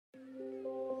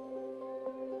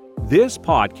This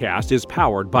podcast is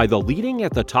powered by the Leading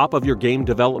at the Top of Your Game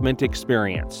development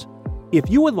experience. If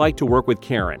you would like to work with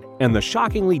Karen and the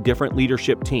shockingly different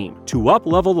leadership team to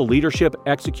up-level the leadership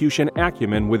execution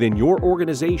acumen within your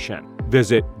organization,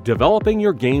 visit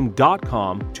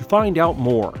developingyourgame.com to find out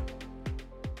more.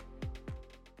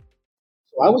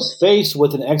 I was faced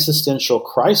with an existential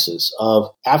crisis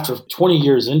of, after 20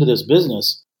 years into this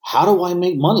business, how do I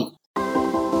make money?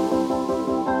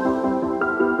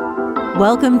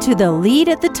 Welcome to the Lead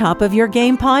at the Top of Your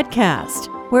Game podcast,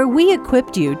 where we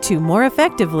equipped you to more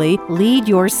effectively lead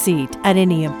your seat at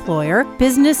any employer,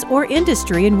 business, or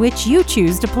industry in which you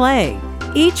choose to play.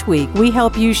 Each week, we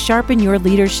help you sharpen your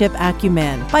leadership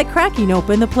acumen by cracking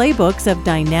open the playbooks of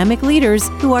dynamic leaders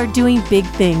who are doing big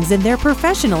things in their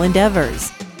professional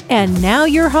endeavors. And now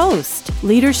your host,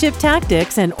 leadership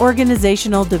tactics and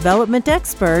organizational development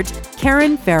expert,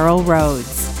 Karen Farrell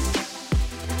Rhodes.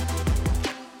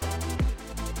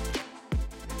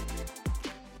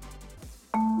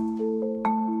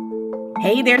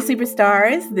 Hey there,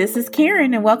 superstars. This is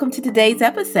Karen, and welcome to today's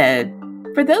episode.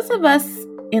 For those of us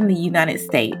in the United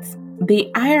States, the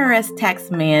IRS tax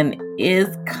man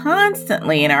is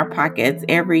constantly in our pockets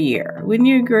every year. Wouldn't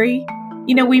you agree?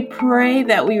 You know, we pray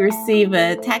that we receive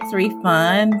a tax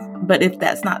refund, but if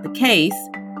that's not the case,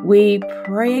 we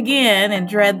pray again and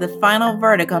dread the final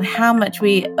verdict on how much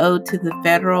we owe to the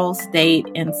federal, state,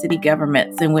 and city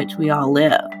governments in which we all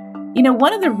live. You know,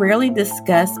 one of the rarely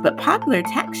discussed but popular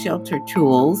tax shelter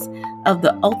tools of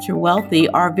the ultra wealthy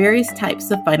are various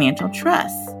types of financial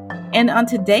trusts. And on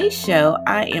today's show,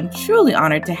 I am truly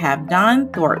honored to have Dohn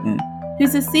Thornton,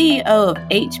 who's the CEO of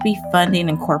HB Funding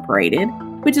Incorporated,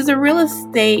 which is a real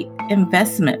estate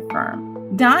investment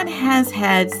firm. Dohn has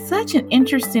had such an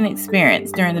interesting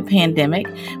experience during the pandemic,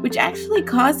 which actually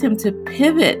caused him to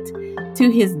pivot to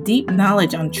his deep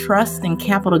knowledge on trust and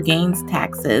capital gains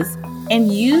taxes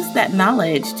and use that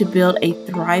knowledge to build a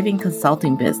thriving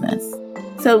consulting business.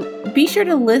 So be sure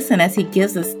to listen as he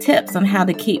gives us tips on how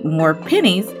to keep more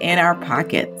pennies in our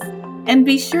pockets. And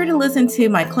be sure to listen to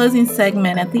my closing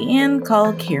segment at the end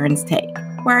called Karen's Take,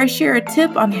 where I share a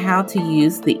tip on how to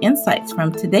use the insights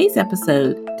from today's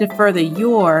episode to further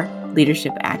your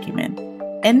leadership acumen.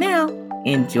 And now,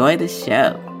 enjoy the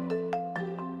show.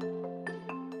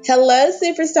 Hello,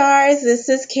 superstars. This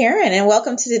is Karen, and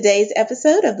welcome to today's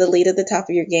episode of the Lead at the Top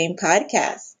of Your Game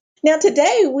podcast. Now,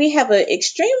 today we have an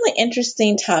extremely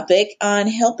interesting topic on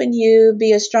helping you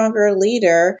be a stronger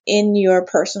leader in your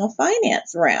personal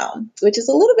finance realm, which is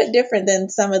a little bit different than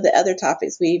some of the other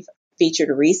topics we've featured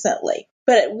recently.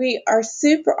 But we are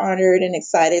super honored and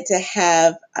excited to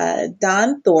have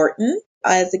Dohn Thornton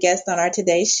as a guest on our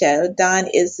today's show. Dohn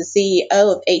is the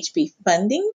CEO of HB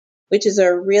Funding, which is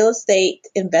a real estate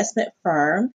investment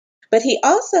firm. But he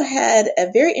also had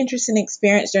a very interesting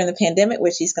experience during the pandemic,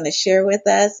 which he's going to share with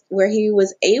us, where he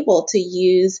was able to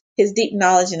use his deep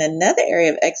knowledge in another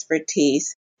area of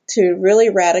expertise to really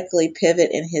radically pivot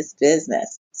in his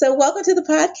business. So welcome to the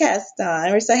podcast,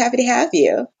 Dohn. We're so happy to have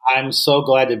you. I'm so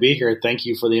glad to be here. Thank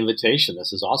you for the invitation.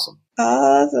 This is awesome.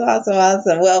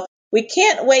 Awesome. Well, we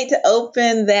can't wait to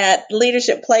open that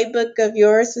leadership playbook of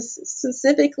yours,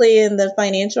 specifically in the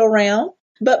financial realm.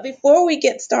 But before we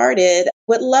get started,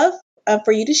 would love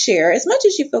for you to share, as much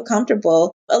as you feel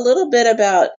comfortable, a little bit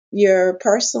about your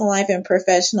personal life and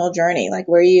professional journey, like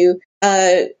where you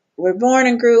were born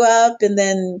and grew up, and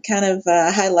then kind of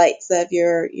highlights of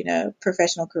your,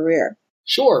 professional career.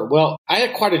 Sure. Well, I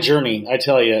had quite a journey, I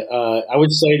tell you. I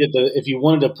would say that if you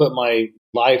wanted to put my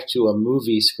life to a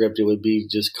movie script, it would be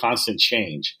just constant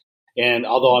change. And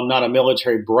although I'm not a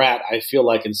military brat, I feel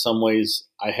like in some ways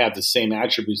I have the same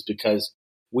attributes because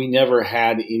we never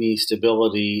had any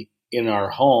stability in our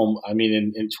home. I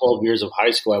mean, in 12 years of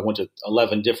high school, I went to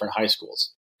 11 different high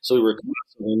schools. So we were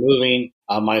constantly moving.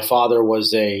 My father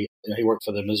was he worked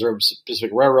for the Missouri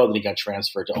Pacific Railroad, and he got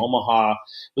transferred to Omaha.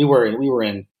 We were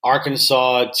in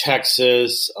Arkansas,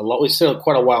 Texas. We stayed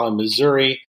quite a while in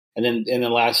Missouri. And then in the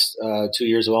last 2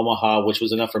 years of Omaha, which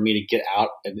was enough for me to get out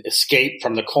and escape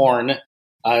from the corn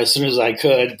as soon as I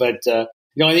could. But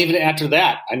and even after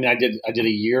that, I mean, I did a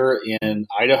year in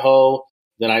Idaho.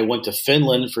 Then I went to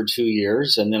Finland for 2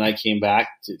 years, and then I came back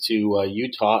to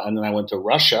Utah, and then I went to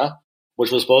Russia,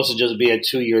 which was supposed to just be a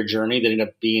 2-year journey that ended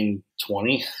up being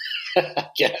 20, I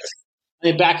guess. I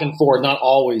mean, back and forth, not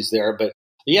always there, but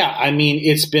yeah, I mean,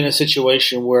 it's been a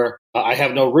situation where I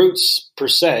have no roots per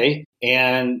se,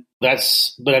 and I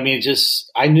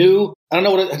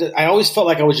always felt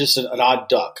like I was just an odd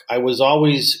duck. I was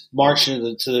always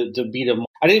marching to the beat of,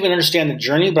 I didn't even understand the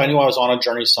journey, but I knew I was on a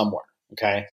journey somewhere,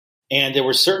 okay? And there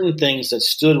were certain things that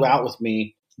stood out with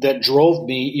me that drove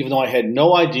me, even though I had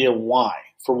no idea why.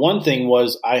 For one thing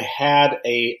was I had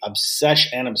an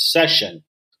obsession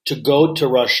to go to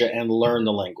Russia and learn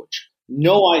the language.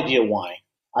 No idea why.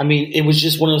 I mean, it was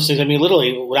just one of those things. I mean,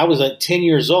 literally, when I was 10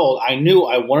 years old, I knew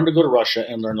I wanted to go to Russia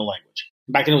and learn the language.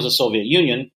 Back then it was the Soviet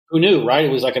Union. Who knew, right?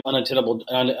 It was like an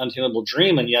unattainable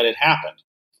dream, and yet it happened.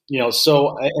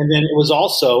 So, and then it was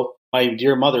also my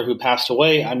dear mother who passed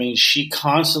away. I mean, she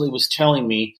constantly was telling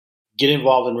me, get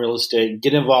involved in real estate,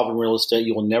 get involved in real estate.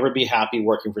 You will never be happy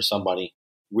working for somebody.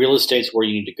 Real estate's where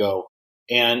you need to go.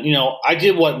 And, I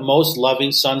did what most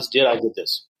loving sons did. I did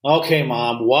this. Okay,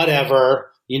 Mom,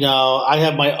 whatever. I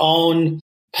have my own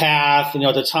path.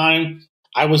 At the time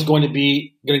I was going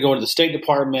to go into the State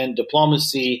Department,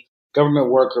 diplomacy, government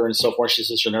worker, and so forth. She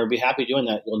says, you'll never be happy doing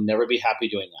that. You'll never be happy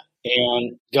doing that.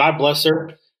 And God bless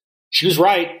her. She was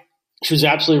right. She was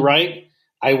absolutely right.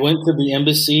 I went to the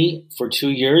embassy for 2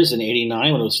 years in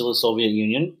 89 when it was still the Soviet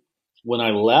Union. When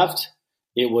I left,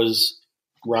 it was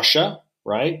Russia,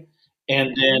 right?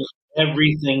 And then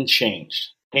everything changed.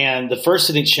 And the first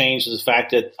thing that changed was the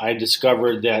fact that I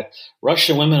discovered that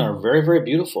Russian women are very, very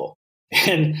beautiful.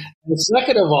 And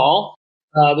second of all,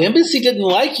 the embassy didn't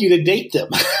like you to date them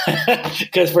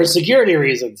because for security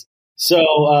reasons.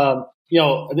 So,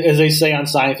 as they say on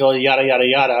Seinfeld, yada, yada,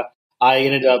 yada, I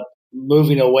ended up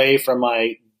moving away from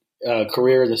my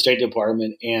career in the State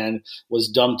Department and was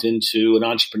dumped into an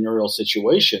entrepreneurial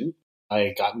situation.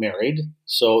 I got married.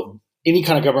 So any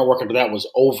kind of government work after that was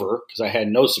over because I had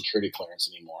no security clearance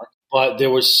anymore. But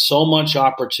there was so much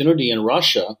opportunity in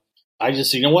Russia. I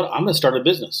just said, you know what? I'm going to start a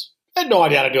business. I had no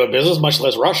idea how to do a business, much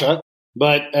less Russia.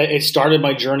 But it started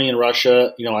my journey in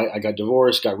Russia. I got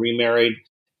divorced, got remarried,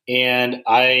 and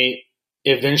I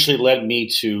eventually led me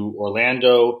to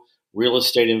Orlando, real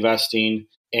estate investing.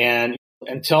 And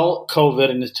until COVID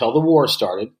and until the war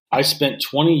started, I spent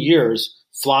 20 years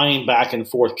flying back and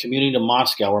forth, commuting to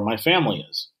Moscow where my family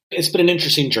is. It's been an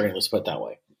interesting journey, let's put it that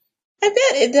way. I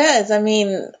bet it does. I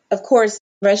mean, of course,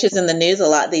 Russia's in the news a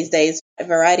lot these days for a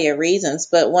variety of reasons.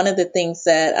 But one of the things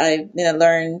that I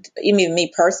learned, even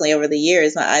me personally over the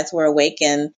years, my eyes were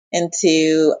awakened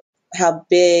into how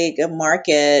big a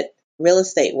market real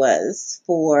estate was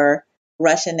for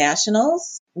Russian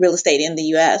nationals. Real estate in the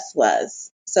U.S. was.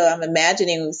 So I'm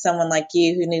imagining someone like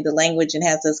you who knew the language and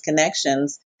has those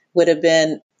connections would have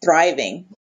been thriving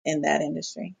in that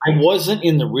industry. I wasn't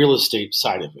in the real estate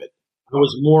side of it. I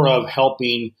was more of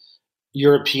helping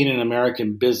European and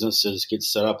American businesses get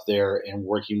set up there and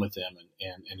working with them.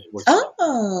 And it worked.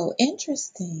 Oh,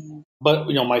 interesting. But,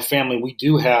 my family, we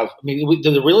do have,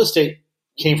 the real estate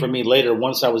came from me later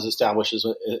once I was established as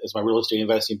my real estate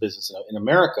investing business in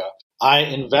America. I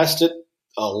invested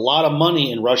a lot of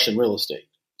money in Russian real estate.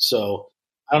 So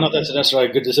I don't know if that's necessarily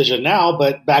a good decision now,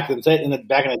 but back in the day,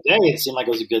 it seemed like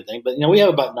it was a good thing. But, we have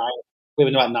about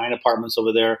 9 apartments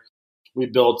over there. We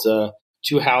built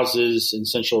 2 houses in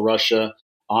central Russia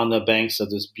on the banks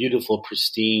of this beautiful,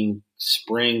 pristine,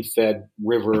 spring-fed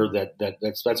river.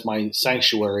 That's my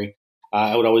sanctuary.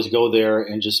 I would always go there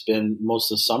and just spend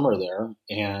most of the summer there,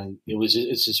 and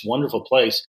it's just a wonderful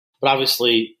place. But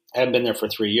obviously, I haven't been there for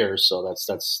 3 years, so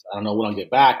that's I don't know when I'll get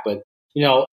back. But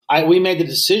we made the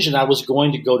decision I was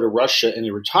going to go to Russia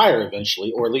and retire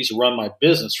eventually, or at least run my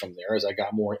business from there as I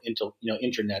got more into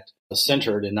internet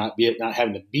centered and not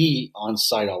having to be on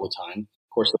site all the time.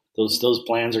 Of course, those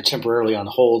plans are temporarily on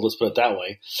hold. Let's put it that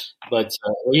way. But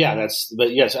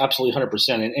yes, absolutely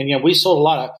 100%. And we sold a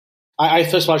lot of. I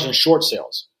specialize in short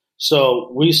sales,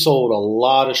 so we sold a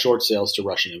lot of short sales to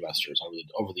Russian investors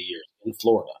over the years in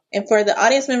Florida. And for the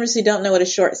audience members who don't know what a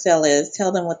short sale is,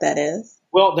 tell them what that is.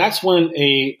 Well, that's when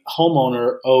a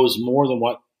homeowner owes more than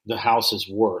what the house is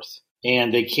worth,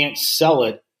 and they can't sell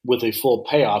it with a full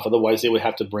payoff. Otherwise, they would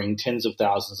have to bring tens of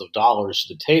thousands of dollars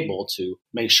to the table to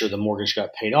make sure the mortgage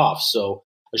got paid off. So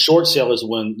a short sale is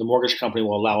when the mortgage company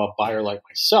will allow a buyer like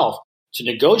myself to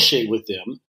negotiate with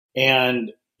them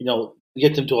and,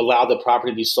 get them to allow the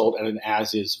property to be sold at an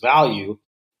as-is value.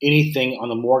 Anything on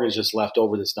the mortgage that's left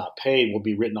over that's not paid will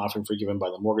be written off and forgiven by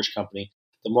the mortgage company.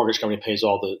 The mortgage company pays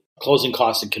all the closing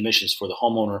costs and commissions for the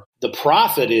homeowner. The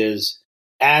profit is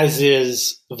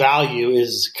as-is value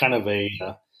is kind of a,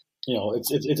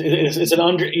 it's an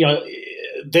under,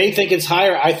 they think it's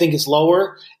higher, I think it's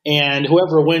lower, and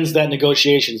whoever wins that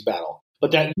negotiations battle.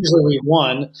 But that usually we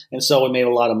won, and so we made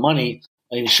a lot of money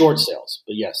in short sales.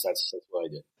 But yes, that's what I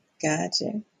did.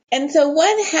 Gotcha. And so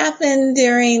what happened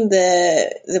during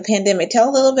the pandemic? Tell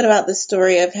a little bit about the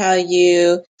story of how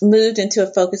you moved into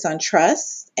a focus on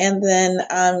trust, and then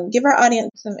give our audience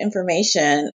some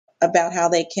information about how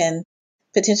they can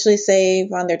potentially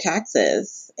save on their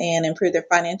taxes and improve their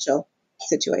financial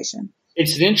situation?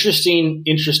 It's an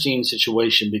interesting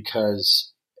situation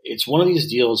because it's one of these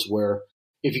deals where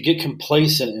if you get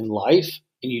complacent in life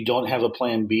and you don't have a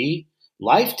plan B,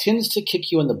 life tends to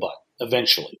kick you in the butt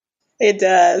eventually. It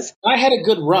does. I had a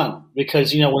good run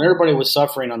because, when everybody was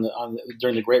suffering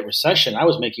during the Great Recession, I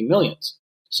was making millions.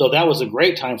 So that was a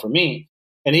great time for me.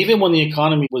 And even when the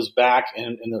economy was back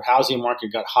and the housing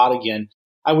market got hot again,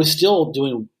 I was still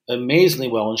doing amazingly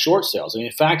well in short sales. In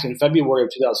fact, in February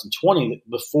of 2020,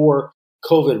 before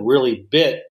COVID really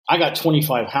bit, I got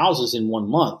 25 houses in 1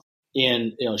 month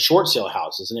in short sale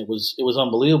houses, and it was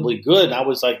unbelievably good. And I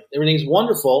was like, everything's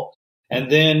wonderful.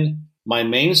 And then my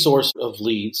main source of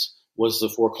leads was the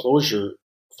foreclosure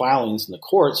filings in the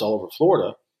courts all over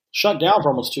Florida, shut down for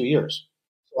almost 2 years.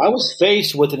 So I was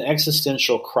faced with an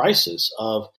existential crisis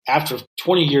of, after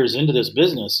 20 years into this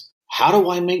business, how do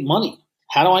I make money?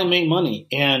 How do I make money?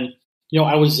 And,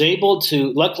 I was able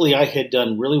to, luckily I had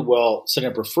done really well setting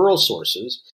up referral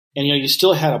sources, and, you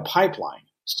still had a pipeline.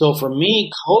 So for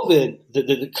me, COVID,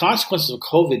 the consequences of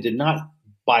COVID did not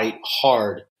bite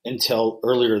hard until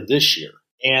earlier this year.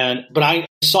 But I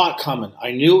saw it coming.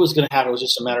 I knew it was going to happen. It was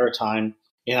just a matter of time.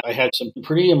 And I had some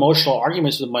pretty emotional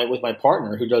arguments with my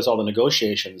partner who does all the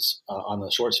negotiations on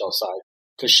the short sale side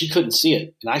because she couldn't see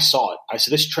it. And I saw it. I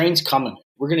said, this train's coming.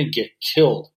 We're going to get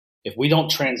killed if we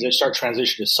don't start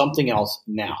transitioning to something else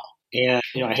now. And,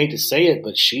 I hate to say it,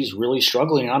 but she's really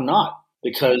struggling. I'm not,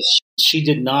 because she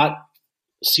did not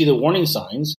see the warning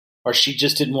signs, or she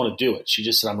just didn't want to do it. She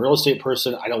just said, I'm a real estate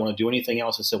person. I don't want to do anything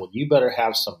else. I said, well, you better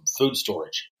have some food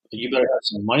storage. You better have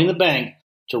some money in the bank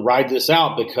to ride this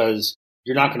out because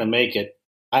you're not going to make it.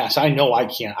 I know I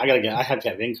can't. I have to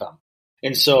have income.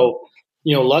 And so,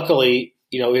 luckily,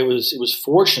 it was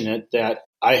fortunate that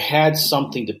I had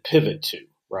something to pivot to,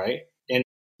 right? And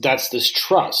that's this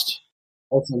trust.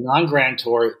 It's a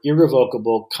non-grantor,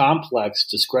 irrevocable, complex,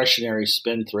 discretionary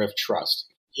spendthrift trust.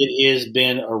 It has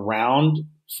been around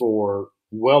for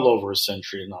well over a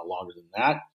century, not longer than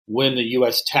that. When the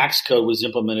U.S. tax code was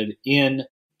implemented in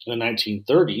the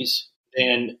 1930s,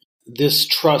 and this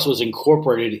trust was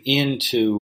incorporated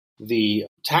into the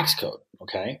tax code,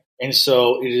 okay? And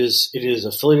so it is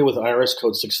affiliated with IRS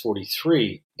code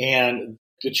 643, and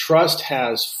the trust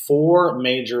has 4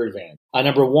 major advantages.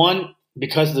 Number one,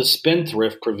 because of the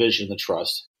spendthrift provision in the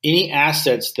trust, any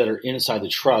assets that are inside the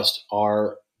trust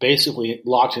are basically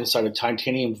locked inside a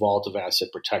titanium vault of asset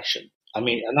protection. I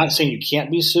mean, I'm not saying you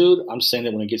can't be sued. I'm saying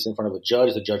that when it gets in front of a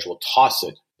judge, the judge will toss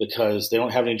it because they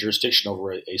don't have any jurisdiction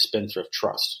over a spendthrift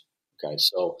trust. Okay,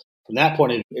 so from that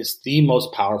point of view, it's the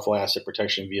most powerful asset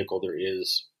protection vehicle there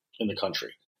is in the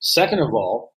country. Second of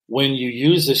all, when you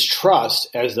use this trust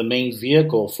as the main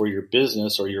vehicle for your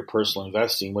business or your personal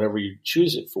investing, whatever you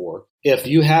choose it for, if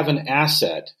you have an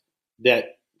asset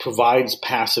that provides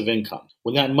passive income,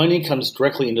 when that money comes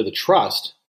directly into the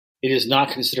trust, it is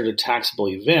not considered a taxable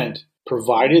event,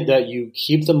 provided that you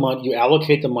keep the money, you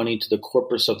allocate the money to the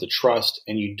corpus of the trust,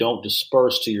 and you don't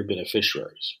disperse to your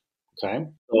beneficiaries. Okay,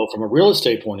 so from a real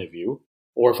estate point of view,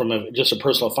 or from just a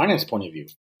personal finance point of view,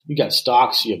 you got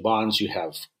stocks, you have bonds,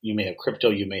 you may have crypto,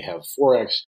 you may have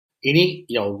forex, any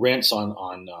rents on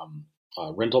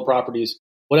rental properties,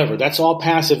 whatever. That's all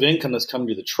passive income that's coming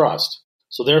to the trust.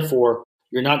 So therefore,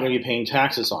 you're not going to be paying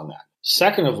taxes on that.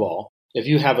 Second of all, if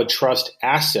you have a trust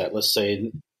asset, let's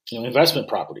say investment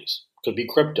properties, could be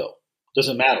crypto,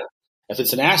 doesn't matter. If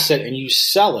it's an asset and you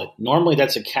sell it, normally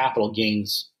that's a capital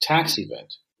gains tax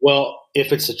event. Well,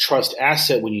 if it's a trust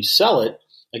asset, when you sell it,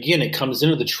 again, it comes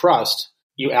into the trust.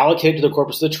 You allocate to the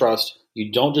corpus of the trust.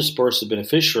 You don't disperse the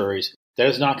beneficiaries. That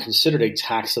is not considered a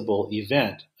taxable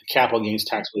event, a capital gains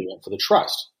taxable event for the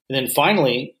trust. And then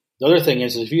finally, the other thing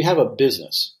is if you have a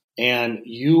business and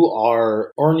you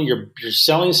are earning, you're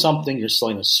selling something, you're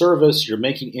selling a service, you're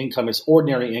making income, it's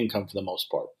ordinary income for the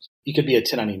most part. You could be a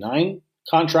 1099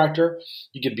 contractor.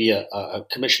 You could be a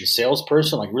commissioned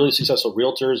salesperson, like really successful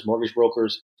realtors, mortgage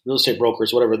brokers, real estate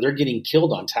brokers, whatever. They're getting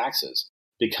killed on taxes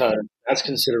because that's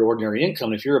considered ordinary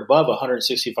income. If you're above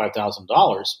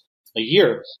 $165,000 a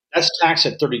year, that's taxed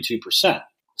at 32%.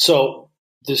 So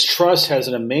this trust has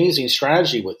an amazing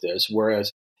strategy with this,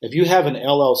 whereas if you have an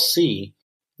LLC,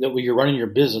 that you're running your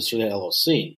business through that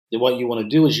LLC, then what you want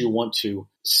to do is you want to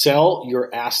sell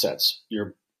your assets,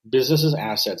 your business's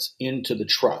assets into the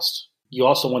trust. You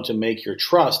also want to make your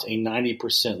trust a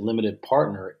 90% limited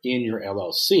partner in your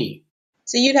LLC.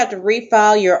 So you'd have to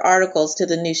refile your articles to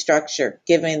the new structure,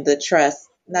 giving the trust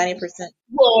 90%?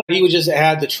 Well, you would just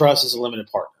add the trust as a limited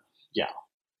partner. Yeah,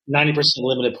 90%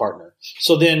 limited partner.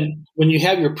 So then when you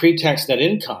have your pre-tax net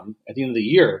income at the end of the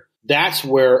year, that's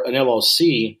where an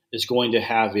LLC is going to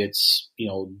have its,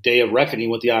 day of reckoning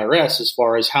with the IRS as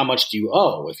far as how much do you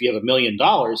owe. If you have $1 million,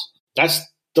 that's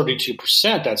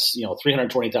 32%. That's,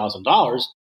 $320,000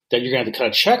 that you're going to have to cut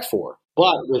a check for.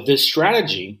 But with this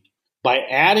strategy, by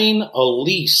adding a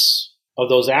lease of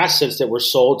those assets that were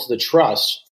sold to the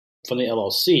trust from the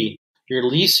LLC, you're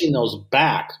leasing those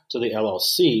back to the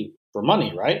LLC for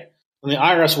money, right? And the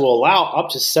IRS will allow up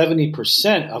to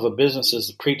 70% of a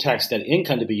business's pre-tax net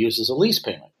income to be used as a lease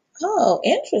payment. Oh,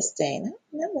 interesting.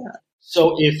 I didn't know that.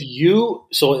 So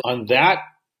on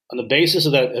the basis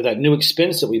of that new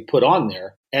expense that we put on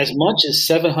there, as much as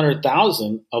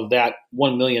 $700,000 of that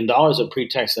 $1 million of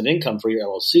pre-tax net income for your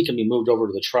LLC can be moved over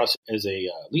to the trust as a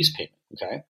lease payment.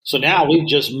 Okay, so now we've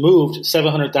just moved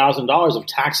 $700,000 of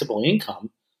taxable income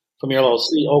from your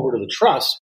LLC over to the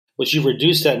trust, which you've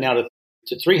reduced that now to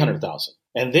 $300,000.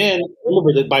 And then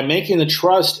remember that by making the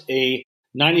trust a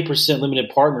 90% limited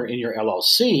partner in your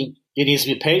LLC, it needs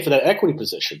to be paid for that equity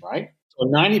position, right? So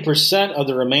 90% of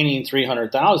the remaining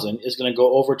 $300,000 is going to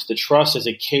go over to the trust as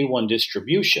a K-1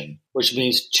 distribution, which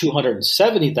means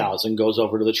 $270,000 goes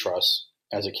over to the trust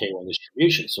as a K-1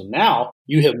 distribution. So now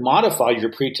you have modified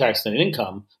your pre-tax net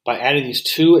income by adding these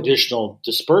two additional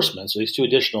disbursements, or these two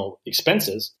additional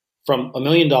expenses, from $1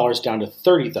 million down to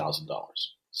 $30,000.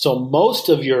 So most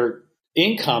of your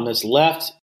income that's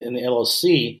left in the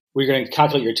LLC, where you're going to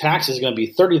calculate your taxes, is going to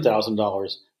be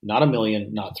 $30,000, not $1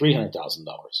 million, not $300,000.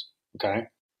 Okay.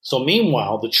 So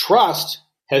meanwhile, the trust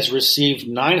has received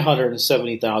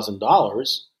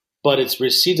 $970,000, but it's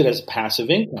received it as passive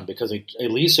income because a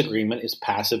lease agreement is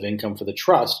passive income for the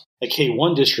trust. A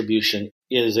K-1 distribution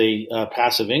is a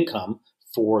passive income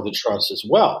for the trust as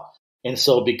well. And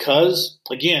so because,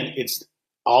 again, it's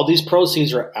all these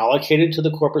proceeds are allocated to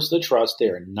the corpus of the trust. They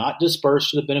are not dispersed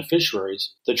to the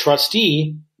beneficiaries. The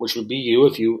trustee, which would be you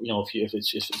if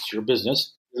it's your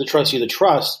business, the trustee of the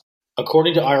trust,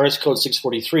 according to IRS Code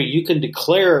 643, you can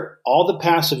declare all the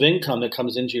passive income that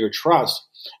comes into your trust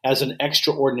as an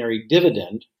extraordinary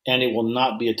dividend, and it will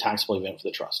not be a taxable event for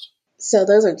the trust. So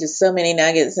those are just so many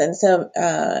nuggets and so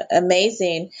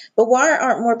amazing. But why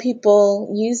aren't more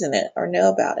people using it or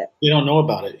know about it? They don't know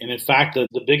about it. And in fact,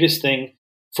 the biggest thing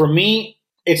for me,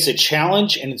 it's a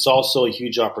challenge and it's also a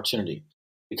huge opportunity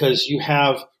because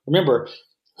remember,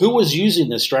 who was using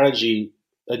this strategy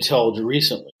until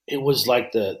recently? It was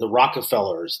like the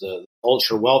Rockefellers, the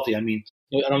ultra wealthy. I mean,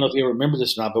 I don't know if you remember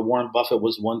this or not, but Warren Buffett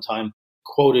was one time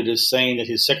quoted as saying that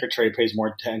his secretary pays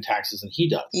more in taxes than he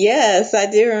does. Yes, I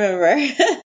do remember.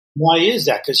 Why is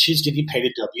that? Because she's getting paid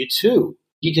a W-2.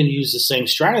 You can use the same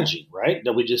strategy, right,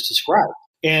 that we just described.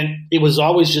 And it was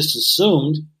always just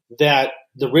assumed that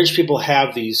the rich people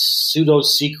have these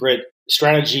pseudo-secret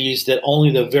strategies that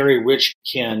only the very rich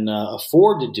can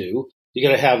afford to do. You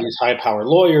got to have these high-powered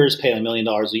lawyers pay $1 million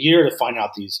a year to find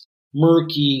out these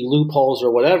murky loopholes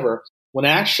or whatever, when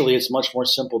actually it's much more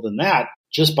simple than that.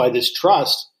 Just by this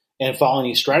trust and following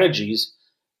these strategies,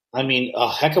 I mean,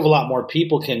 a heck of a lot more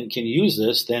people can use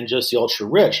this than just the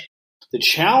ultra-rich. The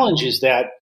challenge is that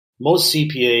most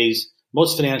CPAs,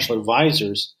 most financial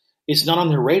advisors, it's not on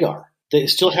their radar.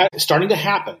 It's still starting to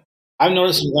happen. I've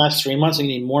noticed in the last 3 months, I'm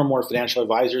getting more and more financial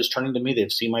advisors turning to me.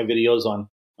 They've seen my videos on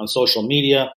social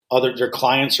media. Their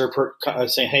clients are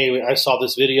saying, hey, I saw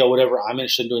this video, whatever. I'm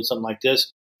interested in doing something like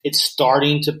this. It's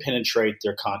starting to penetrate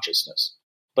their consciousness,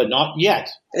 but not yet.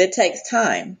 It takes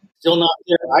time. Still not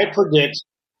there.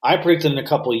 I predict in a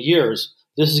couple of years,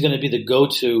 this is going to be the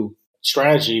go-to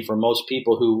strategy for most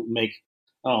people who make,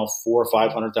 $400,000 or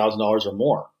 $500,000 or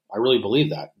more. I really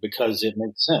believe that because it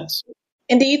makes sense.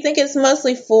 And do you think it's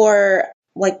mostly for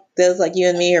like those like you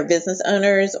and me or business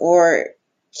owners, or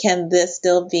can this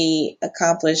still be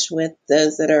accomplished with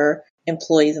those that are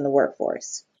employees in the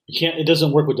workforce? It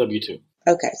doesn't work with W-2.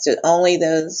 Okay, so only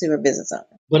those who are business owners.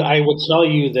 But I will tell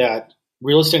you that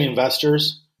real estate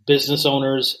investors, business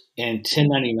owners, and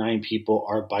 1099 people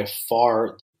are by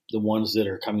far the ones that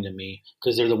are coming to me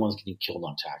because they're the ones getting killed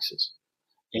on taxes.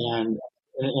 And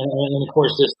of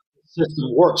course, this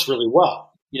system works really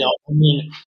well.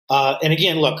 And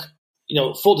again, look,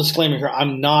 full disclaimer here,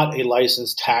 I'm not a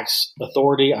licensed tax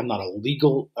authority. I'm not a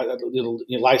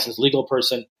licensed legal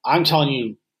person. I'm telling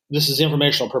you, this is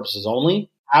informational purposes only.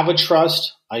 Have a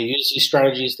trust. I use these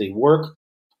strategies. They work.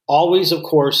 Always, of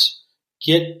course,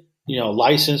 get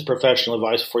licensed professional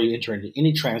advice before you enter into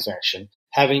any transaction.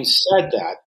 Having said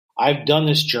that, I've done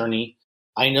this journey.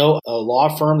 I know a law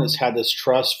firm that's had this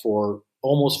trust for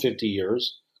almost 50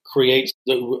 years.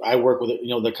 I work with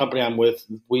the company I'm with.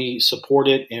 We support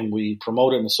it and we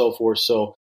promote it and so forth.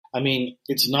 So, I mean,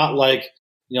 it's not like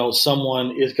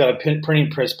someone has got a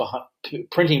printing press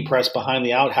printing press behind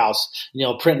the outhouse,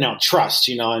 printing out trust.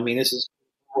 This is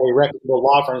a reputable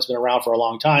law firm that's been around for a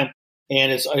long time,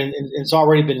 and it's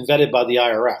already been vetted by the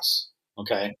IRS.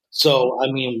 Okay, so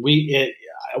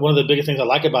one of the biggest things I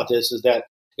like about this is that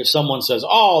if someone says,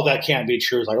 "Oh, that can't be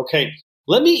true," it's like, okay,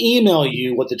 let me email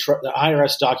you what the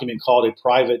IRS document called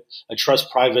a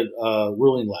trust private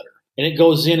ruling letter, and it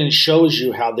goes in and shows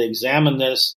you how they examine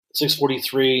this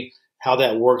 643, how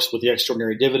that works with the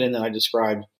extraordinary dividend that I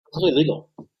described. It's totally legal.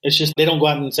 It's just they don't go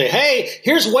out and say, "Hey,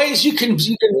 here's ways you can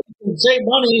save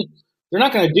money." They're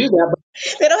not going to do that.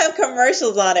 They don't have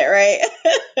commercials on it, right?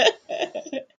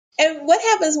 And what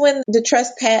happens when the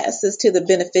trust passes to the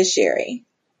beneficiary?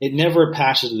 It never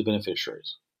passes to the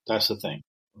beneficiaries. That's the thing.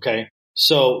 Okay.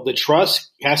 So the trust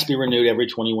has to be renewed every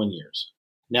 21 years.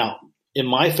 Now, in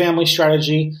my family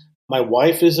strategy, my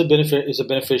wife is a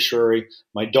beneficiary,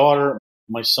 my daughter,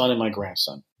 my son, and my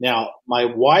grandson. Now, my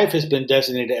wife has been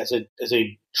designated as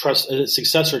a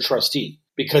successor trustee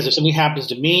because if something happens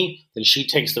to me, then she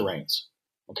takes the reins.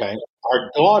 Okay.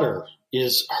 Our daughter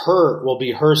will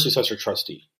be her successor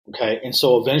trustee. Okay. And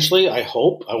so eventually, I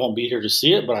hope, I won't be here to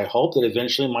see it, but I hope that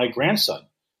eventually my grandson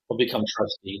will become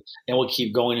trustee and will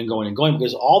keep going and going and going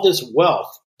because all this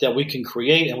wealth that we can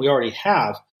create and we already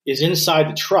have is inside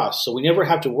the trust. So we never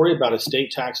have to worry about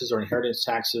estate taxes or inheritance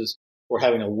taxes or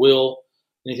having a will,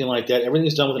 anything like that.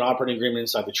 Everything's done with an operating agreement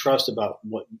inside the trust about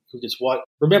who gets what.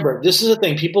 Remember, this is the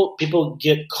thing. People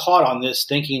get caught on this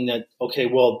thinking that, okay,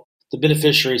 well, the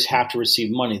beneficiaries have to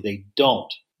receive money. They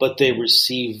don't, but they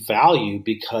receive value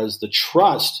because the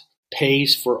trust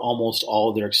pays for almost all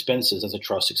of their expenses as a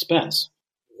trust expense.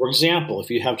 For example, if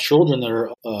you have children that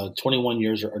are 21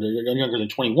 years or younger than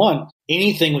 21,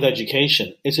 anything with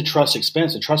education, it's a trust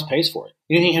expense. The trust pays for it.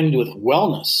 Anything having to do with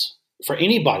wellness for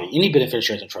anybody, any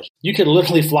beneficiaries in trust. You could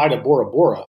literally fly to Bora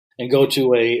Bora and go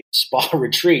to a spa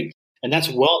retreat, and that's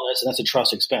wellness, and that's a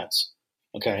trust expense.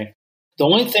 Okay. The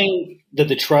only thing that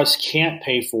the trust can't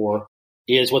pay for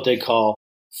is what they call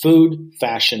food,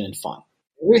 fashion, and fun.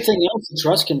 Everything else the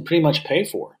trust can pretty much pay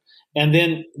for.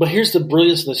 But here's the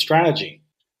brilliance of the strategy.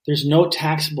 There's no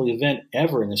taxable event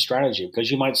ever in the strategy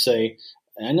because you might say,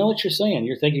 I know what you're saying.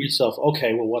 You're thinking to yourself,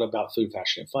 okay, well, what about food,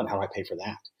 fashion, and fun? How do I pay for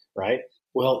that? Right?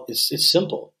 Well, it's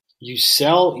simple. You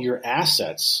sell your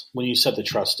assets when you set the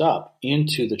trust up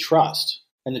into the trust,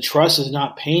 and the trust is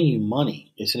not paying you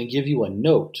money. It's going to give you a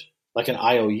note, like an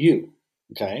IOU.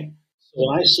 Okay? So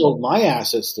when I sold my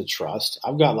assets to the trust,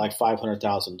 I've got like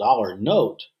 $500,000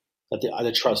 note that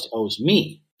the trust owes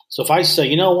me. So if I say,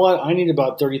 you know what, I need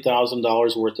about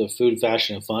 $30,000 worth of food,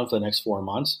 fashion, and fun for the next 4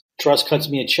 months, trust cuts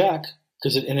me a check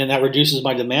and then that reduces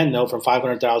my demand note from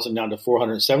 $500,000 down to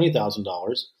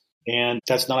 $470,000, and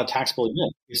that's not a taxable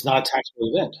event. It's not a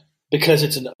taxable event because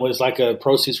it's like a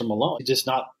proceeds from a loan. It's just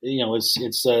not,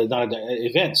 it's not an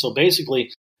event. So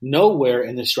basically, nowhere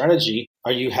in the strategy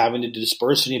are you having to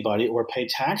disperse anybody or pay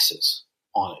taxes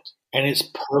on it, and it's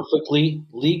perfectly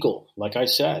legal. Like I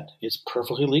said, it's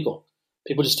perfectly legal.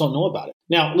 People just don't know about it.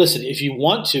 Now, listen, if you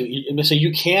want to,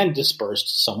 you can disperse to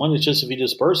someone. It's just if you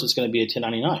disperse, it's going to be a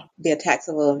 1099. Be a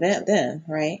taxable event then,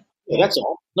 right? Yeah, that's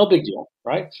all. No big deal,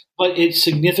 right? But it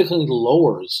significantly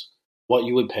lowers what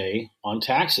you would pay on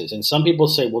taxes. And some people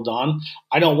say, well, Don,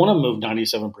 I don't want to move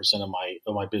 97%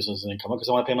 of my business and income because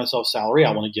I want to pay myself salary.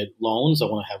 I want to get loans. I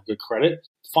want to have good credit.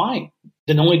 Fine.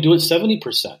 Then only do it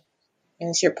 70%. And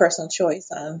it's your personal choice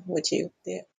on what you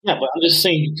do. Yeah, but I'm just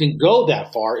saying you can go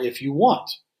that far if you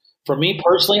want. For me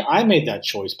personally, I made that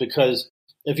choice because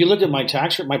if you look at my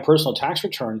personal tax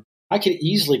return, I could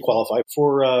easily qualify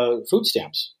for food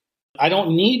stamps. I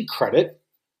don't need credit.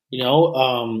 We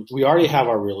already have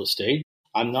our real estate.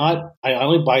 I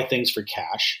only buy things for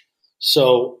cash.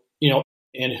 So,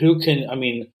 and who can,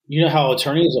 how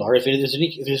attorneys are. If there's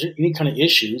any kind of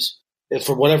issues, if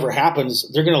for whatever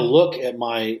happens, they're going to look at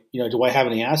my, do I have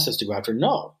any assets to go after?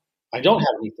 No, I don't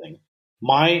have anything.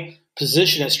 My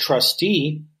position as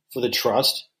trustee for the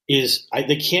trust is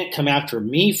they can't come after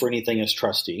me for anything as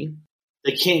trustee.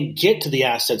 They can't get to the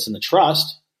assets in the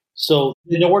trust. So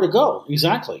they know where to go.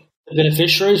 Exactly. The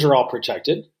beneficiaries are all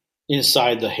protected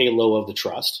inside the halo of the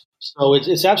trust. So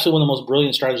it's absolutely one of the most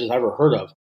brilliant strategies I've ever heard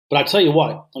of. But I tell you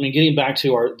what, getting back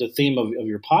to the theme of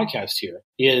your podcast here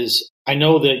is, I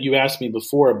know that you asked me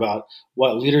before about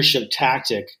what leadership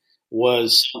tactic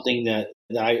was something that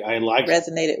I liked.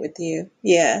 Resonated with you.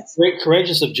 Yes. Great,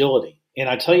 courageous agility. And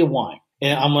I tell you why.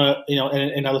 And I'm going to,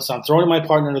 and listen, I'm throwing my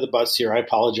partner under the bus here. I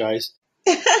apologize.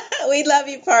 We love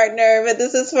you, partner, but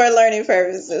this is for learning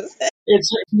purposes.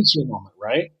 It's a teaching moment,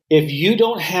 right? If you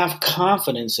don't have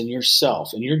confidence in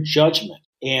yourself and your judgment,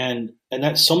 and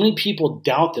that so many people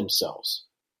doubt themselves,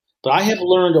 But I have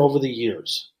learned over the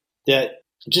years that,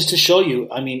 just to show you,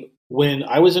 I mean, when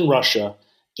I was in Russia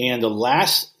and the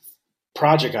last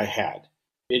project I had,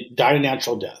 it died a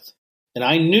natural death. And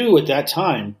I knew at that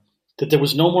time that there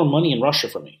was no more money in Russia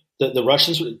for me. The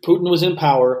Russians, Putin was in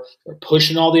power. They're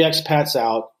pushing all the expats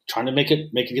out, trying to make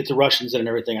it get the Russians in and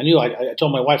everything. I knew. I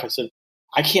told my wife, I said,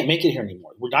 I can't make it here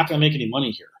anymore. We're not going to make any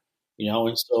money here,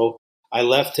 And so I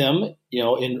left him,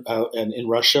 in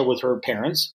Russia with her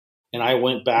parents, and I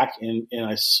went back and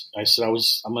I said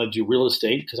I'm going to do real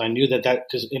estate because I knew that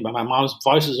because my mom's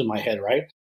voice was in my head, right?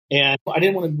 And I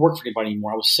didn't want to work for anybody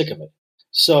anymore. I was sick of it.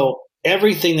 So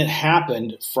everything that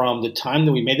happened from the time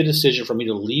that we made the decision for me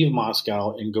to leave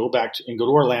Moscow and go to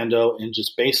Orlando and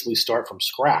just basically start from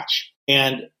scratch.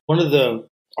 And one of the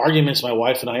arguments my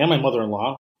wife and I and my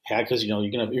mother-in-law had, because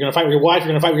you're gonna fight with your wife, you're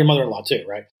gonna fight with your mother-in-law too,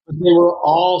 right? But they were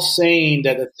all saying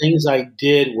that the things I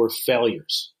did were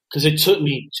failures because it took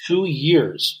me 2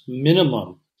 years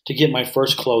minimum to get my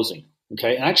first closing.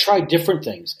 Okay, and I tried different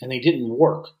things and they didn't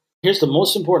work. Here's the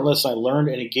most important lesson I learned,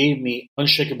 and it gave me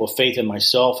unshakable faith in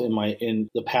myself, in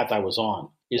the path I was on,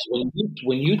 is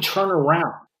when you turn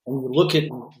around and you look at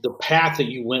the path that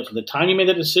you went from the time you made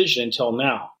that decision until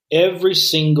now, every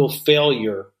single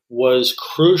failure was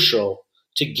crucial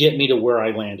to get me to where I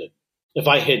landed. If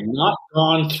I had not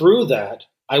gone through that,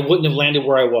 I wouldn't have landed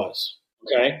where I was.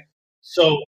 Okay?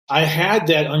 So I had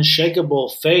that unshakable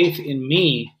faith in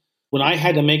me when I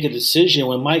had to make a decision,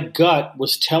 when my gut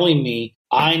was telling me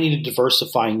I need to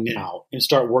diversify now and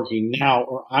start working now,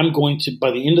 or I'm going to,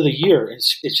 by the end of the year,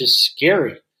 it's just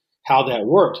scary how that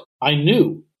worked. I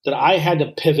knew that I had to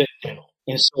pivot now,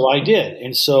 and so I did.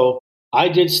 And so I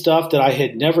did stuff that I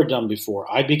had never done before.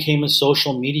 I became a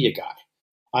social media guy.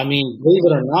 I mean, believe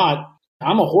it or not,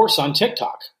 I'm a horse on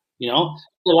TikTok,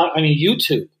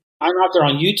 YouTube. I'm out there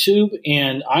on YouTube,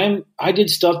 and I did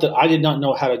stuff that I did not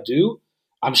know how to do.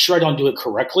 I'm sure I don't do it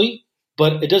correctly,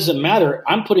 but it doesn't matter.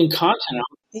 I'm putting content out.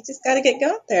 You just got to get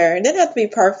out there. It doesn't have to be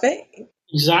perfect.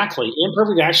 Exactly.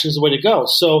 Imperfect action is the way to go.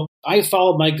 So I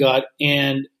followed my gut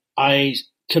and I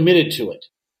committed to it.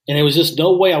 And there was just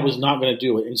no way I was not going to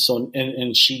do it. And so,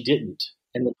 and she didn't.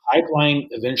 And the pipeline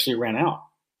eventually ran out.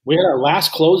 We had our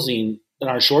last closing in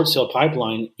our short sale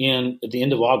pipeline at the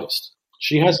end of August.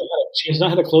 She has not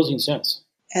had a closing since.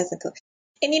 And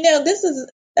this is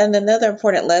another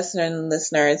important lesson,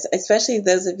 listeners, especially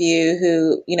those of you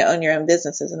who, own your own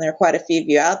businesses, and there are quite a few of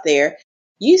you out there.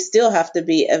 You still have to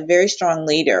be a very strong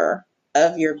leader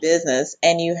of your business,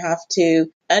 and you have to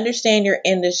understand your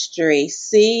industry,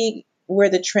 see where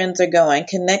the trends are going,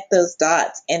 connect those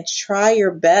dots, and try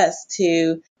your best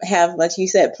to have, like you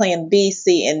said, plan B,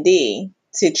 C, and D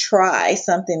to try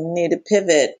something new to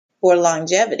pivot for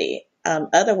longevity.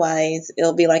 Otherwise,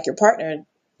 it'll be like your partner,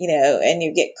 and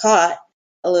you get caught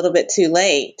a little bit too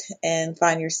late and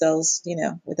find yourselves,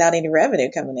 without any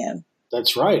revenue coming in.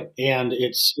 That's right. And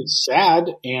it's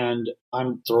sad, and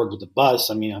I'm thrown to the bus.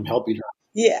 I mean, I'm helping her.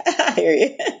 Yeah, I hear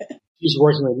you. She's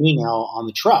working with me now on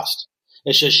the trust.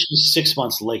 It's just she's 6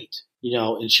 months late,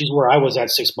 and she's where I was at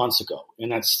 6 months ago.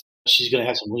 And she's going to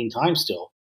have some lean time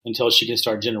still until she can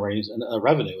start generating a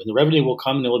revenue. And the revenue will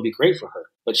come and it will be great for her.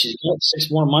 But she's got 6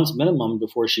 more months minimum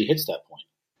before she hits that point.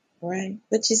 Right.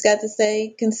 But she's got to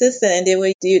stay consistent and do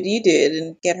what you did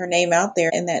and get her name out there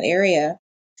in that area.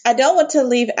 I don't want to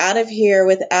leave out of here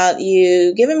without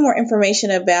you giving more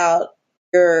information about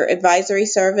your advisory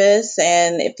service,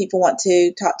 and if people want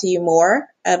to talk to you more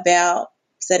about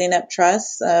setting up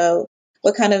trusts,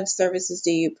 what kind of services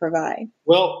do you provide?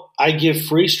 Well, I give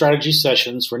free strategy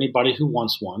sessions for anybody who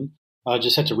wants one.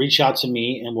 Just have to reach out to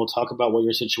me and we'll talk about what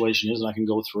your situation is, and I can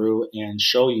go through and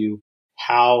show you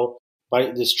how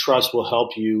this trust will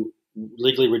help you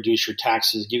legally reduce your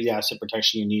taxes, give you the asset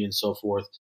protection you need, and so forth.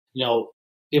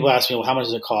 People ask me, well, how much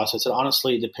does it cost? I said,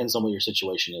 honestly, it depends on what your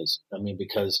situation is. I mean,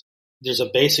 because there's a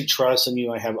basic trust and you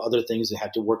might have other things that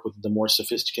have to work with the more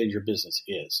sophisticated your business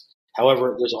is.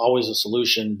 However, there's always a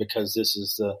solution, because this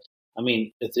is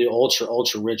if the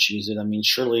ultra rich use it,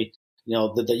 surely,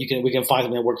 that we can find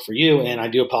something that works for you. And I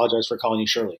do apologize for calling you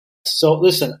Shirley. So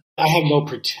listen, I have no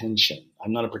pretension.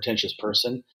 I'm not a pretentious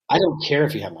person. I don't care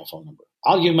if you have my phone number.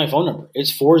 I'll give you my phone number.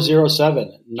 It's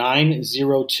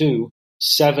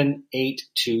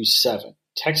 407-902-7827.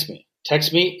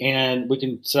 Text me and we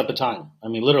can set up a time.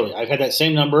 Literally, I've had that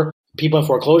same number. People in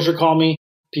foreclosure call me.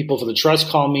 People for the trust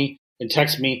call me and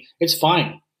text me. It's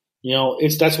fine.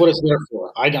 That's what it's there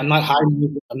for. I'm not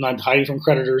hiding. I'm not hiding from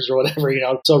creditors or whatever,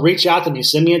 So reach out to me,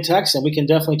 send me a text, and we can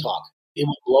definitely talk. It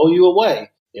will blow you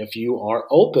away if you are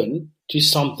open to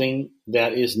something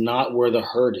that is not where the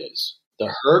herd is.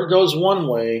 The herd goes one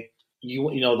way.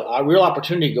 The real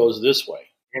opportunity goes this way.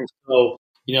 And so,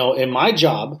 in my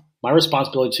job, my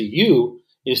responsibility to you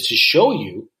is to show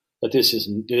you that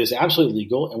it is absolutely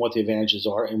legal and what the advantages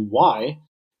are and why.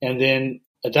 And then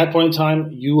at that point in time,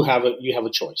 you have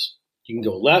a choice. You can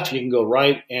go left, you can go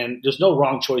right, and there's no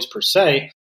wrong choice per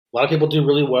se. A lot of people do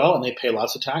really well and they pay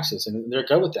lots of taxes and they're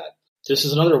good with that. This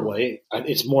is another way.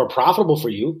 It's more profitable for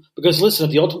you because listen,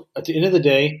 at the end of the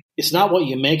day, it's not what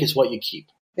you make, it's what you keep.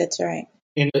 That's right.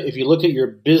 And if you look at your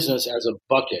business as a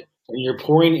bucket and you're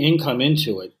pouring income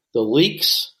into it, the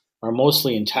leaks are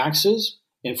mostly in taxes.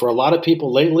 And for a lot of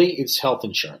people lately, it's health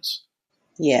insurance.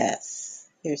 Yes,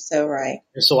 you're so right.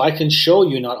 And so I can show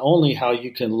you not only how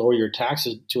you can lower your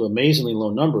taxes to amazingly low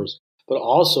numbers, but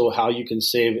also how you can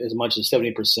save as much as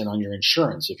 70% on your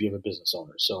insurance if you have a business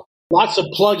owner. So lots of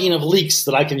plugging of leaks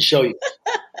that I can show you.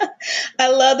 I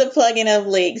love the plugging of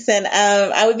leaks. And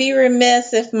I would be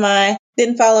remiss if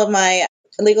didn't follow my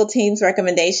legal team's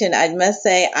recommendation. I must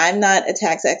say I'm not a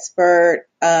tax expert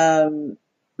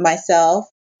myself.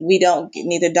 We don't,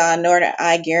 neither Dohn nor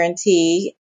I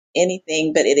guarantee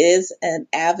anything, but it is an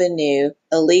avenue,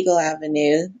 a legal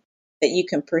avenue that you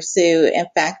can pursue and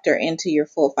factor into your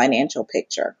full financial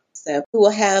picture. So we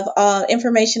will have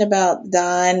information about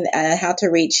Dohn and how to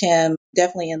reach him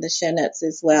definitely in the show notes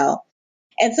as well.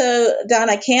 And so, Dohn,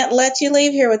 I can't let you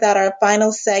leave here without our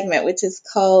final segment, which is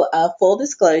called Full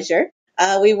Disclosure.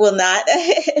 We will not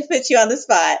put you on the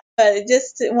spot, but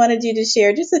just wanted you to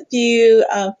share just a few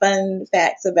fun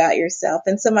facts about yourself.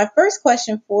 And so my first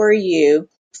question for you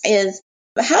is,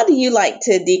 how do you like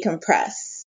to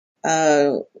decompress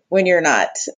when you're not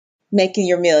making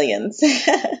your millions?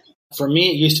 For me,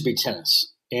 it used to be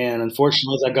tennis. And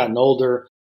unfortunately, as I've gotten older,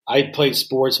 I played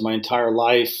sports my entire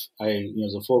life. I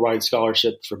was a full ride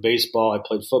scholarship for baseball. I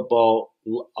played football.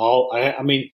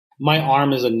 My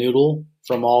arm is a noodle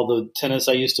from all the tennis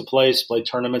I used to play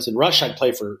tournaments. In Russia, I'd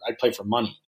play for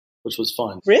money, which was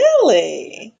fun.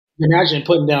 Really? Imagine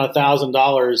putting down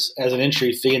 $1,000 as an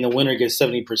entry fee and the winner gets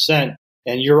 70%.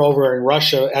 And you're over in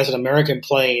Russia as an American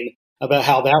playing about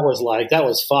how that was like. That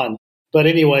was fun. But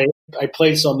anyway, I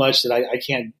played so much that I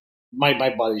can't,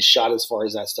 my body's shot as far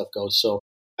as that stuff goes. So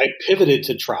I pivoted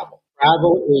to travel.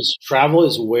 Travel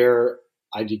is where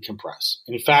I decompress.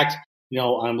 In fact,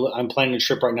 I'm planning a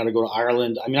trip right now to go to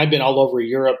Ireland. I mean, I've been all over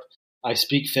Europe. I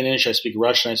speak Finnish, I speak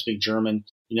Russian, I speak German.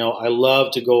 I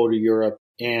love to go to Europe,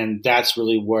 and that's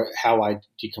really how I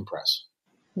decompress.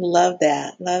 Love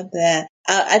that.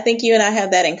 I think you and I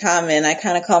have that in common. I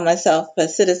kind of call myself a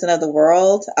citizen of the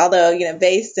world, although,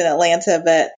 based in Atlanta,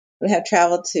 but we have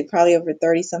traveled to probably over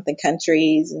 30-something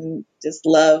countries and just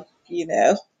love, You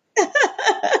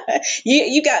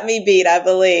got me beat, I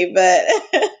believe, but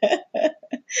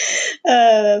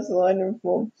that's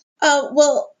wonderful.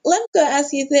 Well, let me go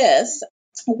ask you this.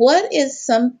 What is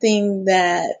something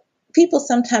that people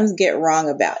sometimes get wrong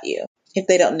about you if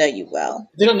they don't know you well?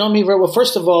 They don't know me very well.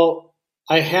 First of all,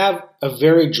 I have a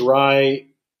very dry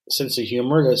sense of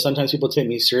humor that sometimes people take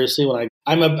me seriously when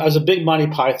I was a big Monty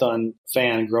Python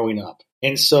fan growing up.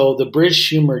 And so the British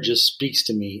humor just speaks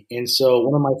to me. And so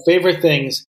one of my favorite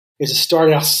things is to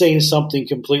start out saying something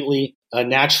completely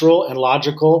natural and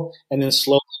logical and then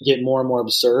slowly get more and more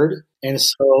absurd. And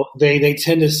so they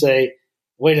tend to say,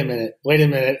 wait a minute.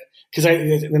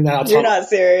 Because you're not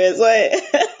serious. Wait.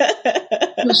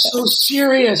 You're so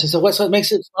serious. So what's what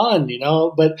makes it fun,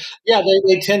 But yeah,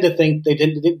 they tend to think they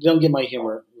don't get my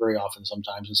humor very often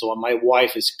sometimes. And so my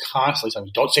wife is constantly saying,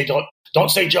 don't say jokes.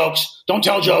 Don't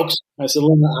tell jokes. I said,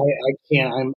 Linda, I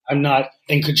can't. I'm not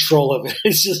in control of it.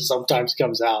 It just sometimes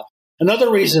comes out.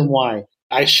 Another reason why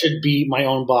I should be my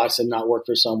own boss and not work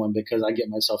for someone, because I get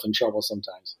myself in trouble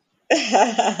sometimes.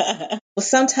 Well,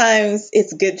 sometimes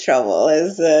it's good trouble,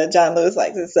 as John Lewis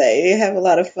likes to say. You have a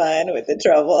lot of fun with the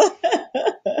trouble.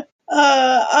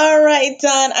 All right,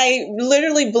 Dohn, I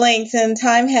literally blinked and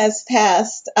time has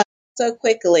passed so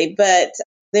quickly, but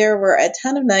there were a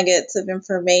ton of nuggets of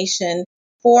information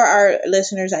for our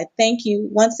listeners. I thank you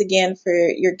once again for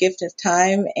your gift of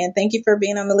time, and thank you for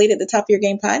being on the Lead at the Top of Your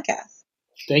Game podcast.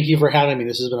 Thank you for having me.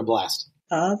 This has been a blast.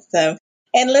 Awesome.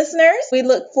 And listeners, we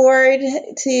look forward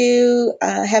to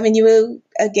having you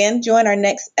again join our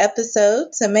next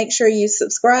episode. So make sure you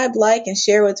subscribe, like, and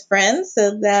share with friends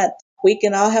so that we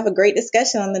can all have a great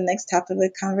discussion on the next topic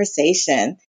of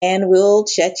conversation. And we'll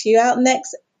check you out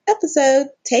next episode.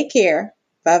 Take care.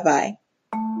 Bye-bye.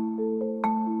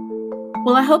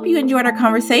 Well, I hope you enjoyed our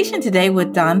conversation today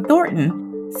with Dohn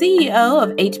Thornton, CEO of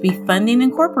HB Funding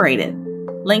Incorporated.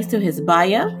 Links to his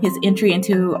bio, his entry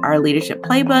into our leadership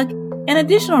playbook, and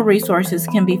additional resources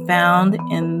can be found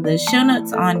in the show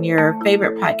notes on your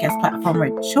favorite podcast platform of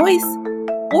choice.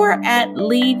 or at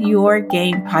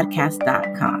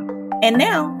leadyourgamepodcast.com. And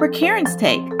now for Karen's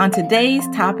take on today's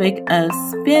topic of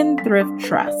spendthrift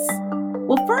trusts.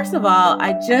 Well, first of all,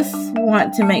 I just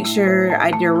want to make sure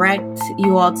I direct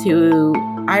you all to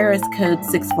IRS Code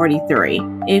 643.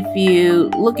 If you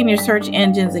look in your search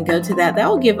engines and go to that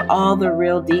will give all the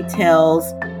real details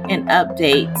and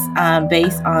updates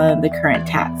based on the current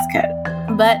tax code.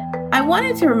 But I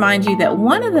wanted to remind you that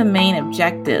one of the main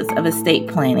objectives of estate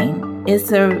planning is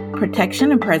the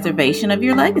protection and preservation of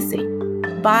your legacy.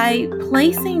 By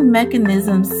placing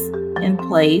mechanisms in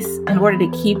place in order to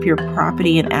keep your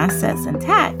property and assets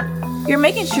intact, you're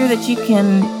making sure that you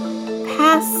can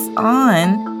pass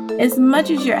on as much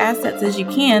as your assets as you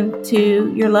can to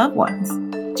your loved ones.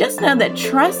 Just know that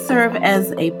trusts serve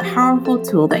as a powerful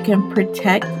tool that can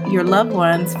protect your loved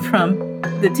ones from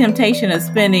the temptation of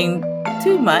spending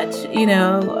too much,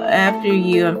 after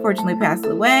you unfortunately pass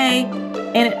away.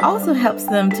 And it also helps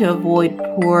them to avoid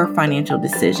poor financial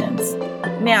decisions.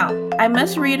 Now, I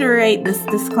must reiterate this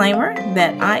disclaimer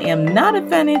that I am not a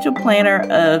financial planner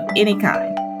of any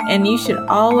kind, and you should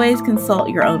always consult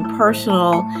your own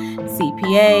personal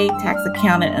CPA, tax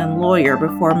accountant, and lawyer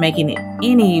before making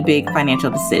any big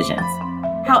financial decisions.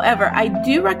 However, I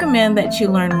do recommend that you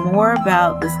learn more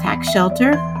about this tax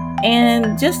shelter,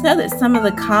 and just know that some of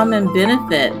the common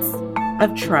benefits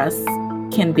of trusts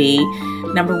can be,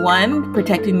 number one,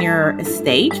 protecting your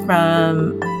estate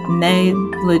from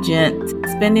negligent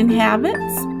spending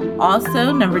habits.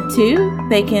 Also, number two,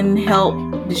 they can help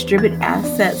distribute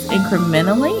assets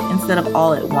incrementally instead of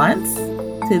all at once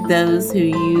to those who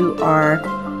you are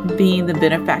being the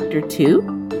benefactor to.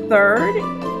 Third,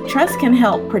 trusts can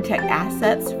help protect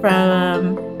assets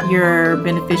from your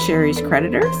beneficiaries'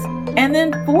 creditors. And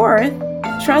then fourth,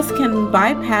 trusts can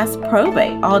bypass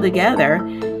probate altogether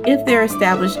if they're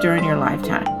established during your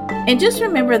lifetime. And just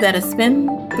remember that a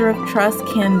spendthrift trust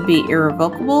can be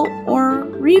irrevocable or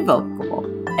revocable.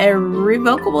 A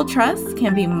revocable trust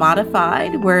can be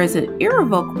modified, whereas an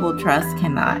irrevocable trust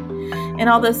cannot. And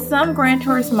although some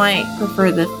grantors might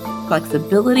prefer the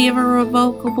flexibility of a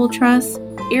revocable trust,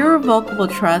 irrevocable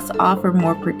trusts offer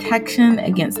more protection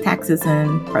against taxes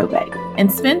and probate.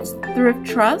 And spendthrift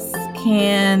trusts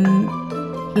can,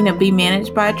 be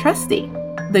managed by a trustee.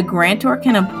 The grantor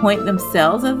can appoint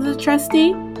themselves as a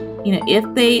trustee, if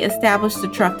they establish the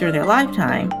trust during their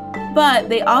lifetime, but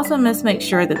they also must make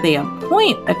sure that they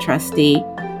appoint a trustee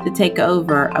to take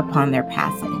over upon their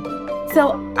passing.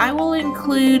 So I will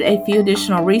include a few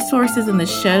additional resources in the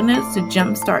show notes to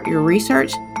jumpstart your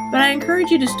research, but I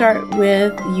encourage you to start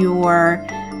with your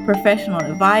professional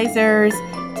advisors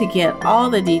to get all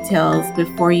the details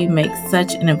before you make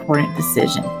such an important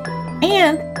decision.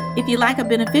 And if you like a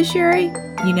beneficiary,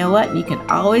 you know what? You can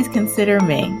always consider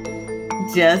me.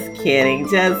 Just kidding.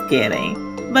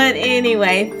 But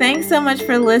anyway, thanks so much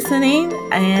for listening,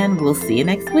 and we'll see you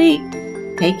next week.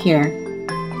 Take care.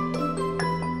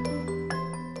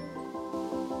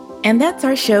 And that's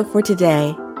our show for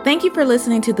today. Thank you for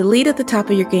listening to the Lead at the Top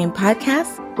of Your Game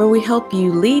podcast, where we help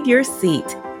you lead your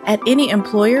seat at any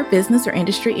employer, business, or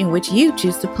industry in which you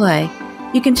choose to play.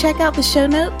 You can check out the show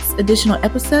notes, additional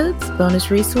episodes, bonus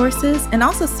resources, and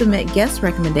also submit guest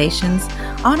recommendations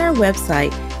on our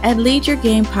website at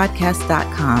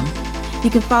leadyourgamepodcast.com. You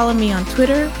can follow me on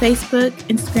Twitter, Facebook,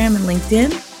 Instagram, and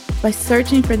LinkedIn by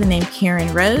searching for the name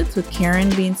Karen Rhodes, with Karen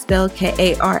being spelled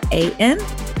Karan.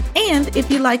 And if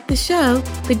you like the show,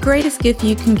 the greatest gift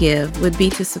you can give would be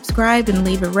to subscribe and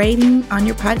leave a rating on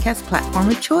your podcast platform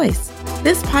of choice.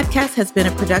 This podcast has been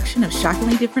a production of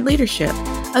Shockingly Different Leadership,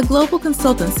 a global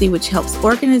consultancy which helps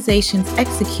organizations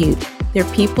execute their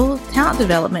people, talent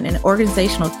development, and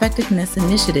organizational effectiveness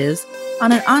initiatives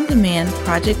on an on-demand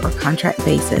project or contract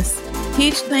basis.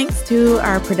 Huge thanks to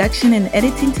our production and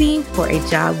editing team for a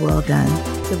job well done.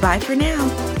 Goodbye for now.